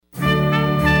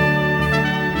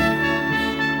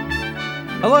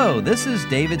Hello, this is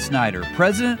David Snyder,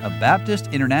 President of Baptist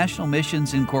International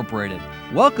Missions Incorporated,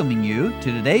 welcoming you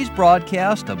to today's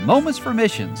broadcast of Moments for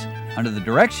Missions under the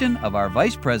direction of our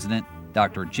Vice President,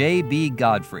 Dr. J.B.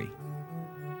 Godfrey.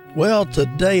 Well,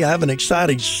 today I have an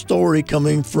exciting story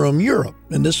coming from Europe,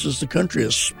 and this is the country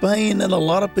of Spain. And a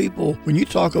lot of people, when you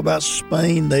talk about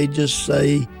Spain, they just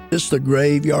say it's the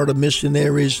graveyard of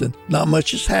missionaries and not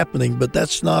much is happening, but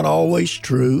that's not always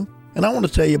true. And I want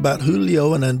to tell you about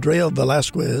Julio and Andrea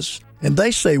Velasquez, and they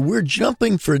say we're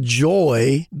jumping for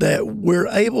joy that we're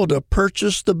able to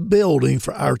purchase the building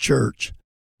for our church.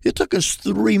 It took us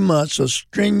 3 months of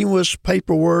strenuous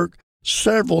paperwork.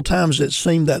 Several times it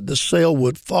seemed that the sale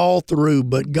would fall through,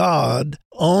 but God,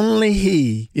 only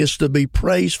He, is to be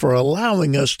praised for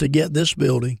allowing us to get this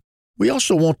building. We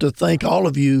also want to thank all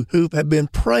of you who have been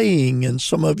praying and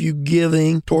some of you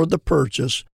giving toward the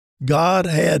purchase. God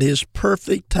had His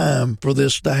perfect time for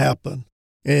this to happen,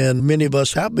 and many of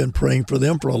us have been praying for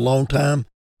them for a long time.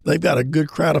 They've got a good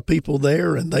crowd of people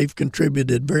there, and they've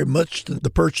contributed very much to the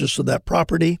purchase of that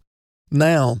property.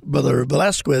 Now, Brother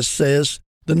Velasquez says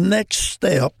the next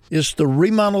step is to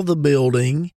remodel the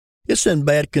building. It's in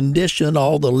bad condition.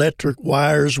 All the electric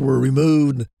wires were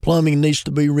removed. Plumbing needs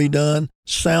to be redone.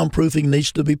 Soundproofing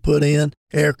needs to be put in.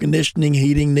 Air conditioning,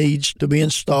 heating needs to be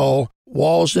installed.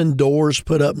 Walls and doors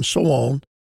put up and so on.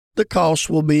 The cost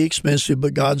will be expensive,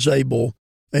 but God's able,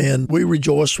 and we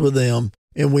rejoice with them.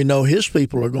 And we know His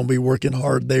people are going to be working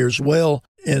hard there as well,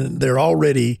 and they're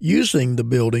already using the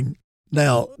building.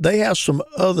 Now, they have some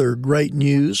other great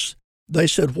news. They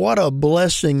said what a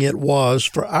blessing it was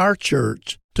for our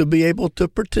church to be able to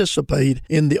participate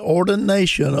in the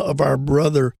ordination of our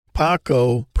brother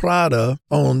Paco Prada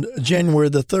on January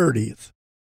the 30th.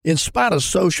 In spite of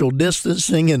social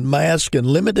distancing and masks and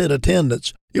limited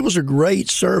attendance, it was a great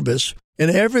service, and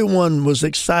everyone was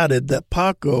excited that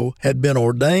Paco had been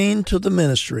ordained to the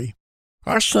ministry.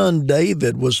 Our son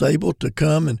David was able to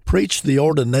come and preach the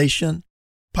ordination.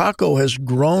 Paco has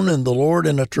grown in the Lord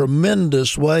in a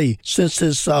tremendous way since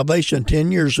his salvation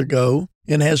 10 years ago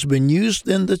and has been used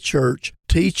in the church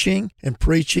teaching and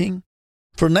preaching.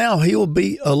 For now, he will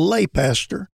be a lay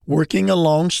pastor, working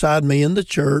alongside me in the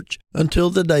church until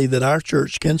the day that our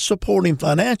church can support him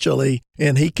financially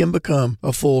and he can become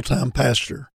a full-time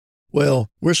pastor. Well,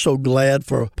 we're so glad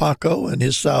for Paco and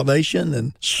his salvation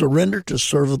and surrender to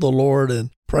serve the Lord, and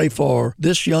pray for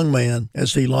this young man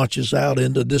as he launches out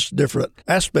into this different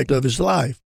aspect of his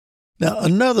life. Now,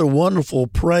 another wonderful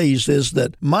praise is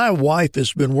that my wife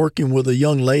has been working with a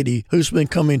young lady who's been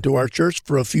coming to our church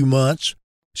for a few months.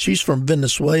 She's from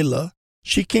Venezuela.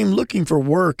 She came looking for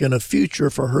work and a future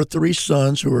for her 3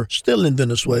 sons who are still in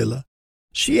Venezuela.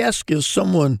 She asked if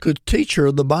someone could teach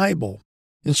her the Bible.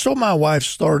 And so my wife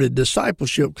started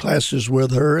discipleship classes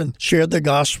with her and shared the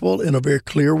gospel in a very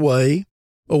clear way.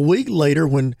 A week later,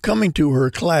 when coming to her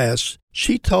class,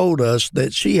 she told us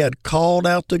that she had called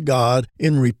out to God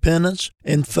in repentance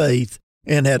and faith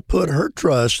and had put her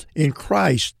trust in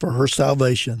Christ for her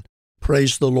salvation.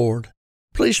 Praise the Lord.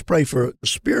 Please pray for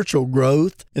spiritual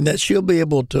growth and that she'll be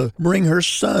able to bring her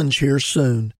sons here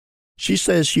soon. She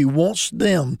says she wants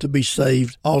them to be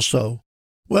saved also.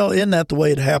 Well, isn't that the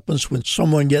way it happens when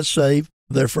someone gets saved?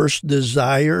 Their first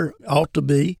desire ought to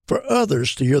be for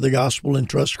others to hear the gospel and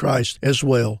trust Christ as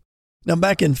well. Now,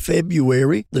 back in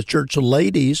February, the church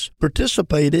ladies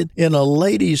participated in a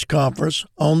ladies' conference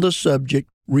on the subject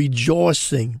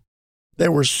rejoicing.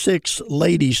 There were 6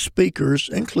 lady speakers,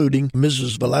 including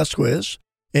Mrs. Velasquez,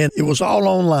 and it was all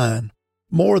online.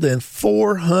 More than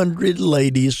 400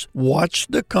 ladies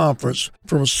watched the conference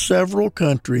from several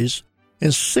countries,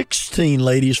 and 16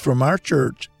 ladies from our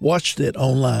church watched it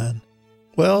online.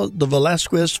 Well, the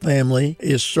Velasquez family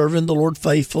is serving the Lord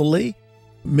faithfully.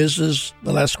 Mrs.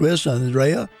 Velasquez and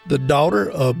Andrea, the daughter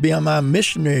of BMI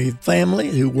missionary family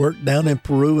who worked down in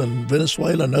Peru and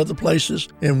Venezuela and other places,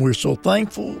 and we're so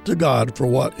thankful to God for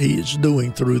what He is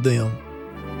doing through them.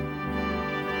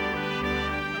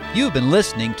 You've been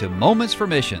listening to Moments for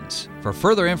Missions. For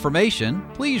further information,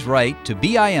 please write to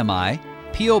BIMI,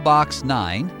 P.O. Box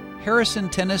 9, Harrison,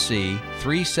 Tennessee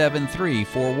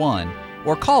 37341,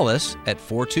 or call us at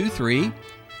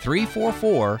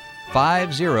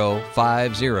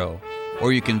 423-344-5050,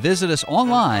 or you can visit us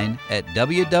online at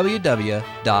www.bimi.org.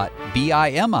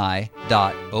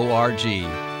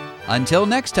 Until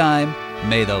next time,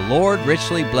 may the Lord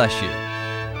richly bless you.